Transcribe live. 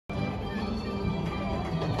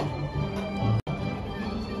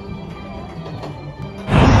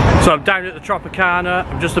So I'm down at the Tropicana,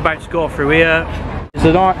 I'm just about to go through here. It's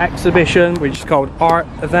an art exhibition which is called Art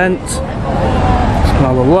Event. Let's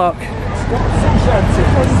have a look.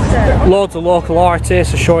 Loads of local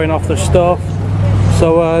artists are showing off their stuff.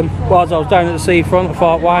 So whilst I was down at the seafront, I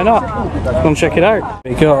thought, why not? Go and check it out.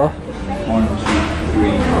 There you go.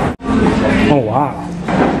 Oh wow.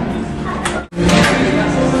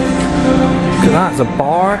 Look at that, it's a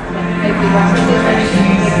bar.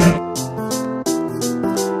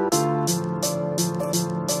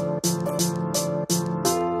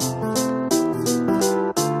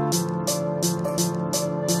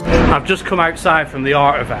 I've just come outside from the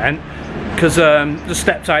art event because just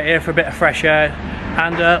stepped out here for a bit of fresh air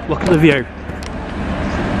and look at the view.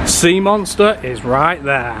 Sea monster is right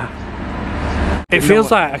there. It feels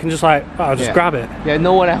like I can just I'll just grab it. Yeah,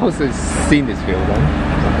 no one else has seen this film,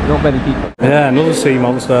 right? Not many people. Yeah, another sea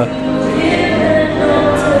monster.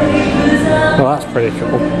 Well, that's pretty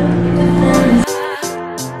cool.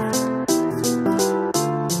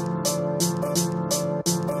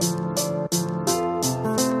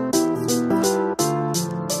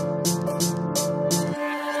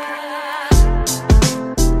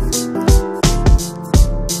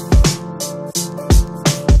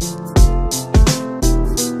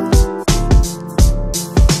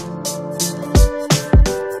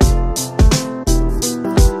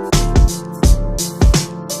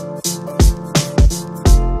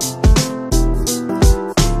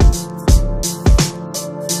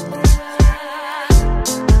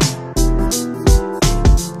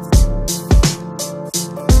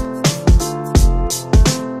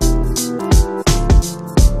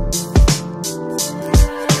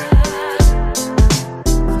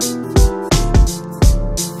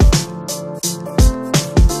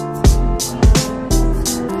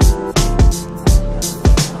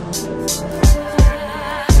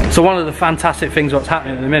 So one of the fantastic things what's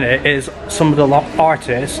happening in a minute is some of the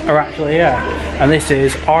artists are actually here. And this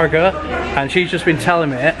is Arga, and she's just been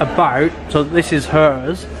telling me about, so this is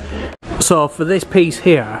hers. So for this piece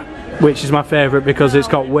here, which is my favourite because it's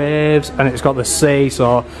got waves and it's got the sea,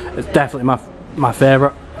 so it's definitely my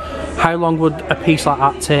favourite. How long would a piece like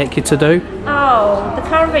that take you to do? Oh, the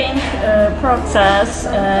carving process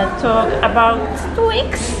took about 2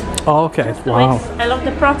 weeks. Oh, okay, wow. I love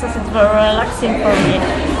the process, it's very relaxing for me.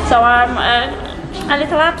 So I'm a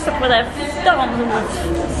little upset when I've done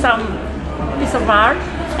with some piece of art,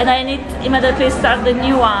 and I need immediately start the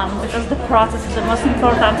new one because the process is the most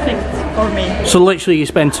important thing for me. So literally you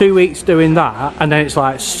spend 2 weeks doing that, and then it's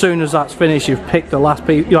like as soon as that's finished you've picked the last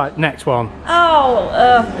piece, you're like next one. Oh,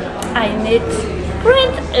 I need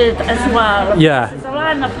print it as well. Yeah. So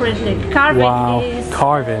I'm not printing. Carving is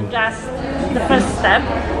carving. Just the first step.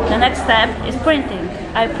 The next step is printing.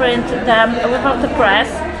 I print them without the press.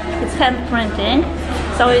 It's hand printing.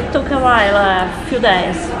 So it took a while, a few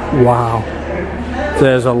days. Wow.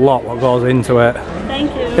 There's a lot what goes into it.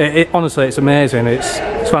 Thank you. Honestly, it's amazing. It's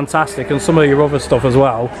fantastic, and some of your other stuff as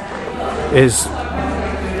well is.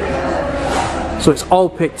 So it's all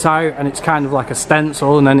picked out, and it's kind of like a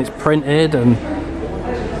stencil, and then it's printed, and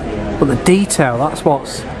but the detail, that's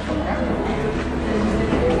what's.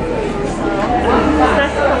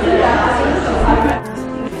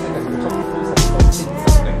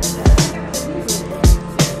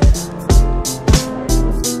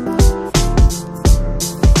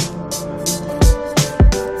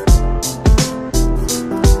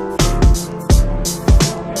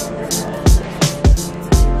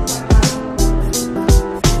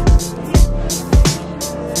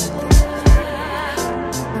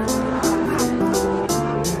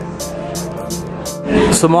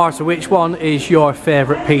 So Marta, which one is your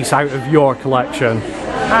favourite piece out of your collection?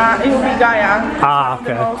 It will be Gaia.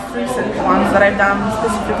 Okay. The most recent ones that I've done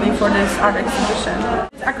specifically for this art exhibition.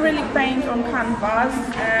 It's acrylic paint on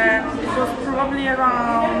canvas, and it was probably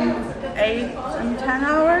around 8 and 10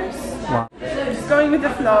 hours. Wow. Just going with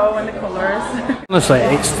the flow and the colours. Honestly,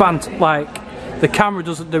 it's fantastic. Like, the camera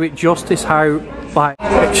doesn't do it justice how, like,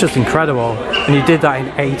 it's just incredible. And you did that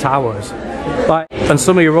in 8 hours. Like, and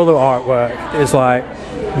some of your other artwork is like,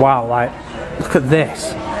 wow, like, look at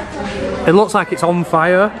this. It looks like it's on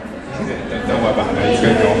fire.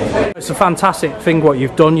 It's a fantastic thing what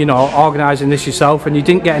you've done, you know, organising this yourself, and you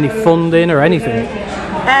didn't get any funding or anything.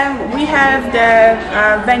 We have the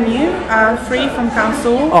venue free from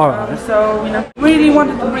council. Alright. So, you know, really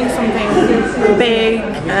wanted to bring something big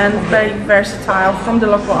and very versatile from the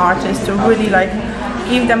local artists to really like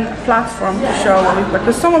give them a platform to show what we've got.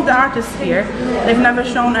 Because some of the artists here, they've never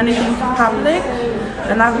shown anything to public,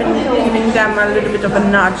 and I've been giving them a little bit of a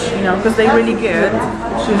nudge, you know, because they're really good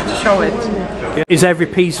to show it. Is every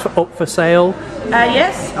piece up for sale?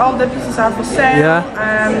 Yes, all the pieces are for sale.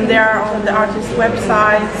 Yeah. They are on the artist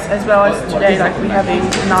websites, as well as today, like we're having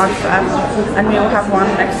an art fair, and we will have one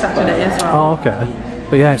next Saturday as well. Oh, okay.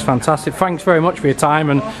 But yeah, it's fantastic. Thanks very much for your time,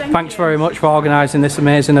 and thanks very much for organising this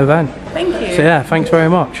amazing event. Thank you. So yeah, thanks very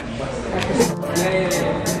much.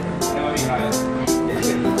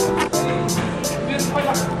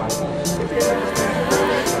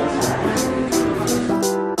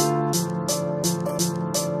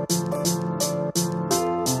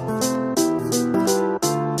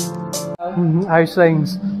 How's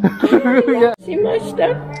things? Yeah. See my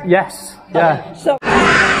stuff? Yes. Yeah. So,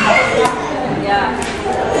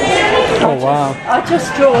 Oh wow. I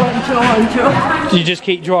just draw and draw and draw. Do you just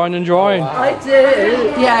keep drawing and drawing? I do,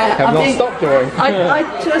 yeah. Have not stopped drawing.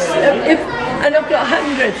 I just, and I've got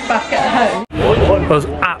hundreds back at home. It was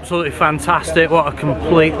absolutely fantastic. What a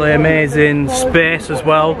completely amazing space as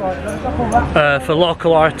well for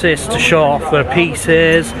local artists to show off their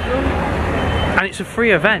pieces. And it's a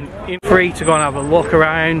free event. It's free to go and have a look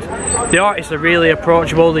around. The artists are really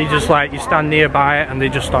approachable. They just like, you stand nearby it and they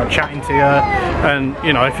just start chatting to you. And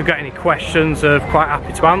you know, if you've got any questions, they're quite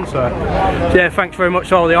happy to answer. So yeah, thanks very much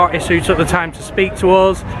to all the artists who took the time to speak to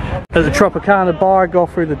us. At the Tropicana bar, go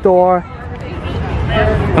through the door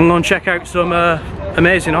and go and check out some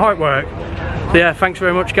amazing artwork. So yeah, thanks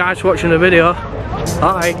very much guys for watching the video.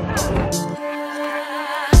 Bye.